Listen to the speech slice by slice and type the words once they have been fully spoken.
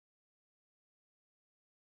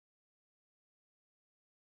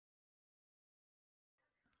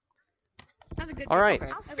That's a good. All right.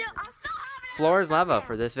 I'll still have it. Floor is lava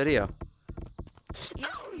for this video. Yep,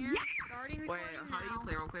 yes. Starting Wait, recording how do you now.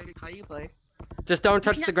 play real quick? How do you play? Just don't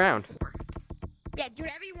touch the ground. Yeah, do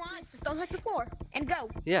whatever you want. Just don't touch the floor and go.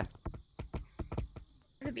 Yeah.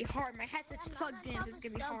 It's gonna be hard. My headset's plugged in, so it's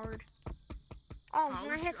gonna be hard. Oh, How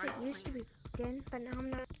my is headset your used to be plugged in, but now I'm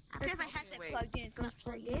not. I have my headset wait. plugged in, so it's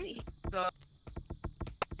pretty easy.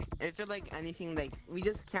 Is there like anything like we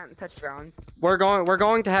just can't touch ground? We're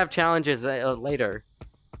going to have challenges later.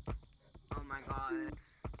 Oh my god.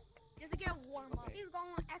 Just to get a warm up. He's going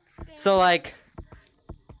X Games. So like,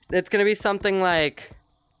 it's gonna be something like,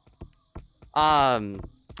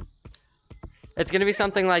 it's gonna be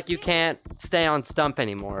something like you can't stay on stump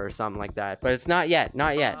anymore or something like that. But it's not yet.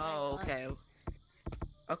 Not yet. Oh, okay.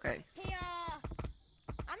 Okay. Hey,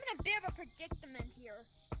 I'm in a bit of a predicament here.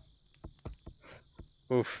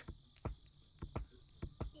 Oof.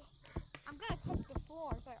 I'm gonna touch the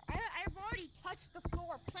floor. So I've already touched the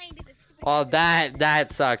floor playing this stupid. Oh,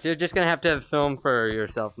 that sucks. You're just gonna have to film for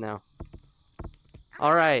yourself now.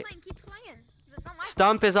 All right. Keep playing. It's not my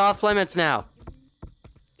Stump is off limits now.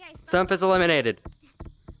 Yeah, Stump is eliminated.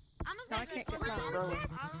 I'm just No, gonna I keep can't get playing. Stump, bro.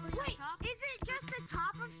 Wait, is it just the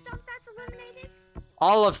top of Stump that's eliminated?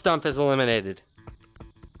 All of Stump is eliminated.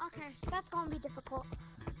 Okay, that's gonna be difficult.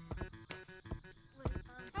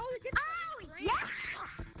 How is it Oh, yes!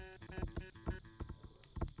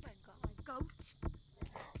 Goat.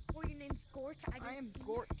 Or your name's Gort. I am didn't see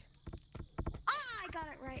Gort. Ah, I got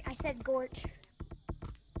it right. I said Gort.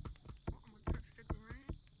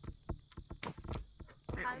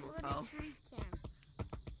 I almost fell.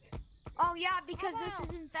 Oh yeah, because this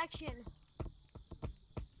is infection.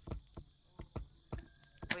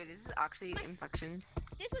 Wait, is this actually infection?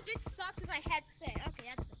 This legit sucks with my headset. Okay,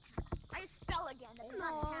 that's. I just fell again. That does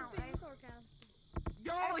not count, right?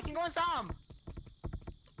 Yo, we can go on Stomp!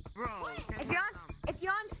 Bro, If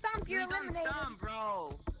you're on Stump, you're eliminated. Stomp, bro.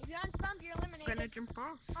 If you're on stump, you're eliminated. Jump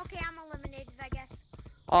off. Okay, I'm eliminated, I guess.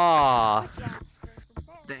 Aw.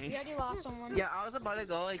 Dang. You already lost someone. Yeah, I was about to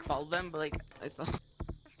go like follow them, but like I thought.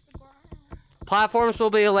 Platforms will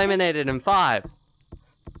be eliminated in 5,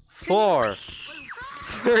 4,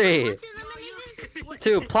 3, What's eliminated?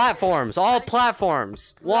 2. Platforms. All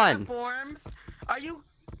platforms. 1. Platforms? Are you?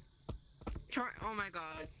 Oh my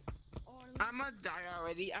god. I'm gonna die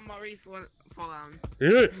already. I'm already fall down.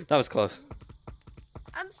 That was close.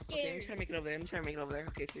 I'm Okay, I'm scared. just trying to make it over there. I'm trying to make it over there.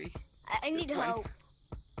 Okay, 3. I need One. help.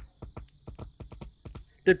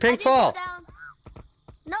 Did I Pink didn't go fall? down.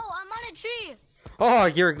 No, I'm on a tree. Oh,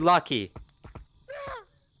 you're lucky.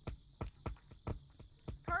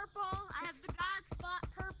 Purple. I have the god spot.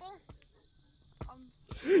 Purple.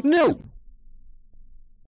 No.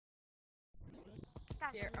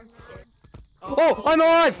 Here, I'm scared. Oh, I'm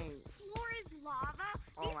alive. dang. Floor is lava.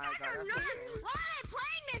 Oh These my guys God, are that's nuts. scary. Why am I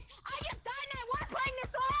playing this? I just died and I was playing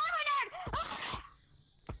this, so I'm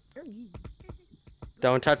eliminated.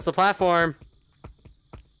 Don't touch the platform.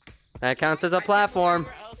 That counts as a platform.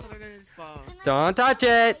 Where else other than this phone? Don't touch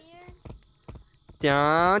it.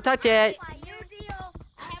 Don't touch it. New deal.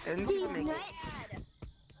 I have And a you new make it. ad.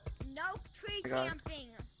 No tree Oh my God. camping.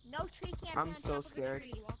 No tree camping. I'm on so top of the scared.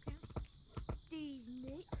 tree. These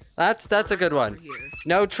That's a good Over one. here.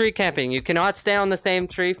 No tree camping. You cannot stay on the same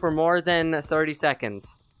tree for more than 30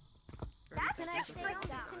 seconds. That's Can I just stay break on?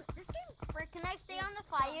 down. This game. Can I stay on the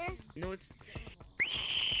fire? No, it's.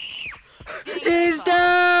 He's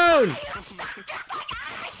down. Dang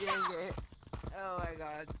it. Oh my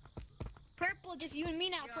god. Purple, just you and me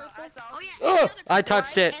now, Yeah, purple. I thought- Oh yeah. Oh, and the other I purple,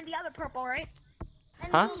 touched right? it. And the other purple, right?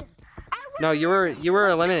 And Huh? me. No, you were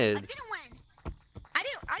I eliminated. didn't win. I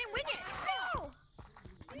didn't win it. No.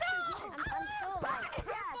 I'm still alive.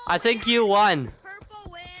 I think you won.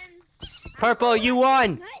 Purple wins. Purple, you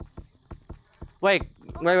won. Wait.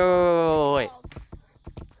 Wait.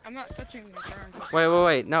 I'm not touching the ground.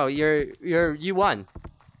 Wait. No, you won.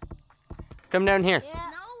 Come down here. Yeah.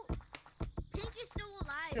 No. Pink is still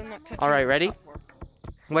alive. Still not I'm touching All right, the ready? platform.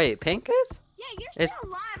 Wait, Pink is? Yeah, you're It's- still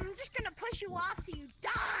alive. I'm just gonna push you off so you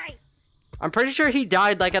die. I'm pretty sure he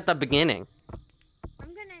died like at the beginning.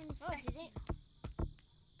 I'm gonna Oh, inspect. did it?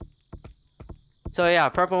 So yeah,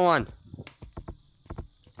 purple won.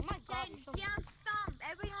 Oh my god. Get on stump.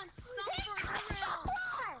 Everybody on stump for a real.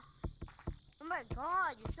 Oh my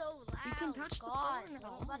god, you're so loud. You can touch the god. floor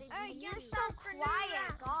now. Nobody Hey, believes you're you. so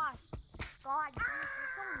quiet. Gosh. God, you're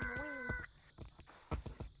so annoying.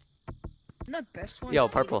 I'm the best one. Yo,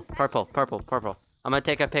 purple. I'm gonna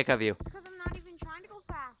take a pic of you. Because I'm not even trying to go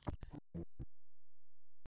fast.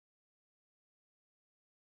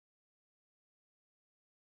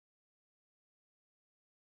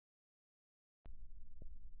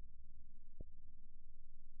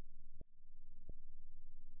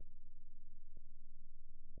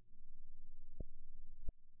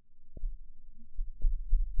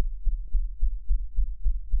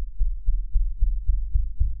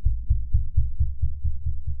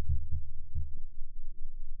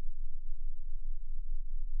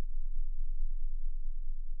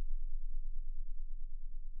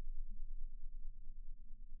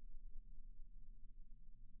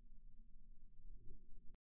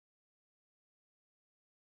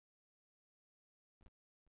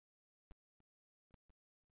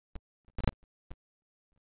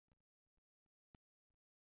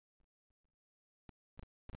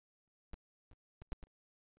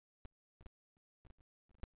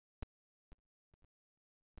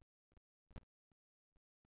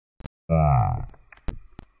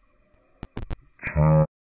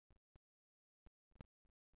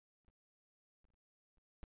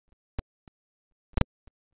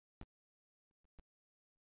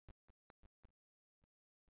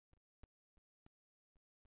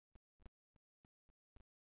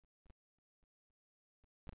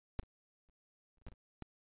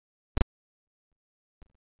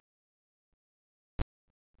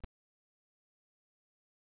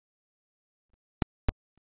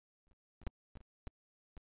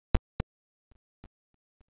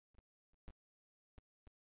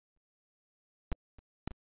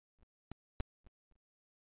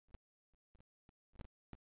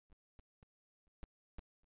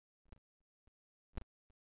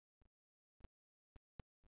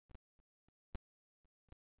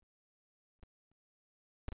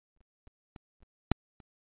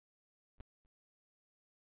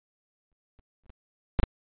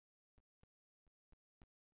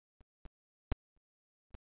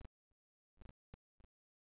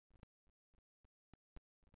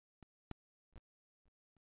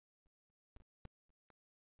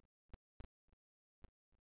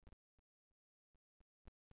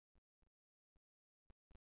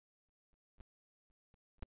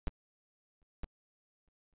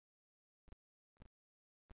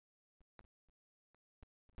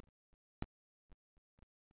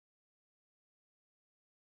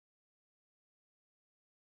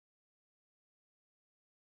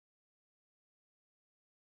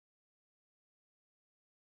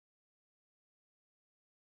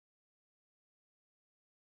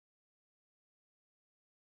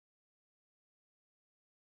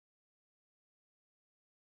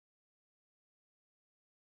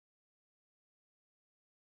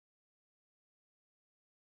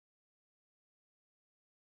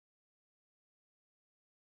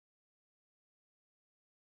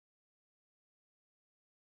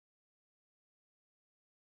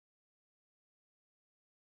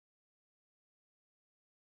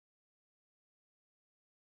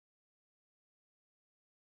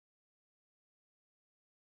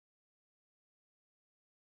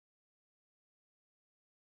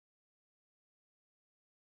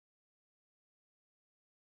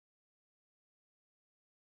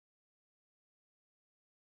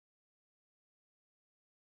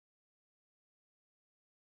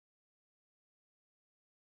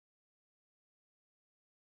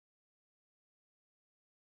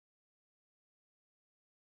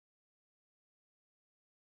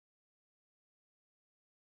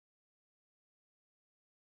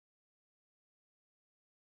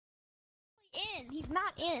 In. He's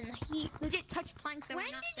not in. He legit touched planks that When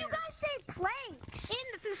were not did you there. guys say planks? In.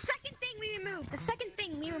 That's the second thing we removed. The second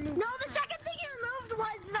thing we removed. No, the second thing you removed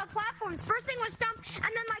was the platforms. First thing was stump, and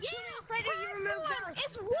then like 2 minutes later you removed platforms. those.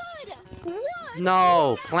 It's wood. Wood.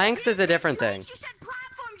 No, planks is a different thing. You said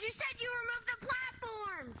platforms. You said you removed the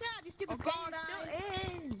platforms. Yeah, you stupid Oh bum god, guys.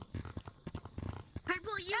 still in.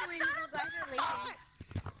 Purple, you That's win. not You a guys are lazy.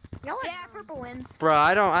 No, Yeah, purple wins. Bro,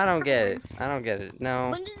 I don't get it. I don't get it. No.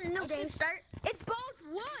 When does the new game start? It's both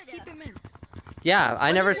wood. Keep him in. Yeah,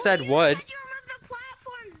 I never said You wood. said you removed the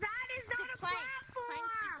platforms. That is not a Planks platform.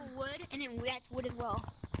 equal wood, and then that's wood as well.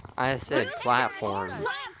 I said platform.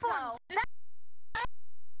 Platform.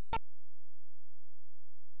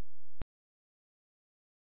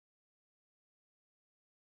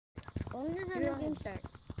 When does the new game start?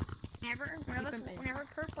 Never. Keep him in. Whenever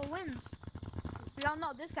purple wins. We all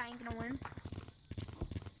know this guy ain't gonna win.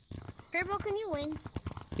 Purple, can you win?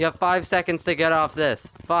 You have 5 seconds to get off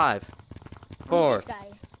this. 5, 4, This guy.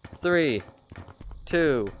 3,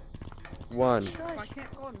 2, 1. I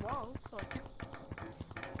can't go on walls, so I can't.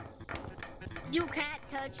 You can't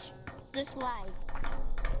touch the slide.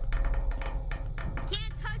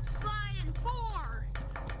 Can't touch slide in 4,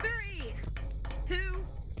 3, 2,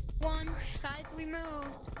 1. Slide's removed.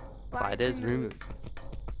 Slide is removed.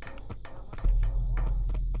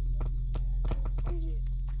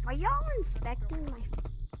 Are y'all inspecting my?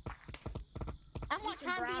 I'm watching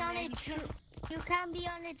Brown, man. You can't be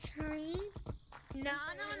on a tree. No.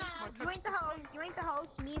 You ain't the host. You ain't the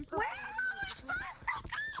host. Me and Purple. Where am I supposed to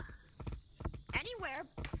go? Anywhere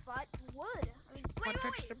but wood. I mean, wait.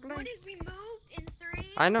 Wood is removed in 3,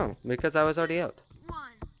 I know, because I was already out. 1.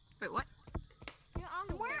 Wait, what? You're on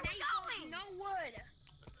the Where wood. are we going? No wood.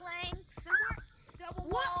 Planks. Double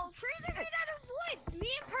What? walls. Trees are made out of wood. Me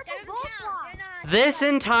and That Purple doesn't both count. lost. They're not. This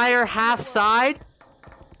entire half side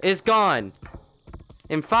is gone.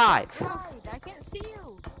 In 5. Side, I can't see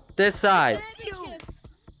you. This side.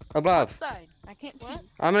 Above. Side, I can't see. What?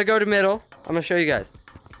 I'm gonna go to middle. I'm gonna show you guys.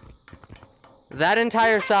 That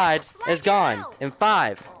entire side is gone. In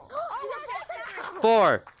 5, Oh,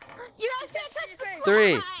 4, you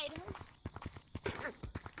 3. lied.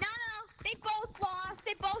 No, they both lost.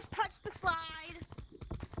 They both touched the slide.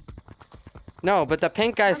 No, but the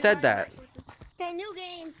pink guy said that. Okay, new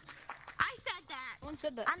game. I said that. One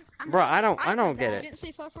said that. I'm Bro, I don't said get that. I it. didn't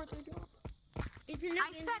say 5, 4, 3, 2. It's a new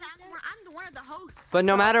I game. said I'm one of the hosts. But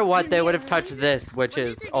no matter what, they would have touched this, which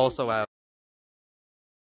is also out.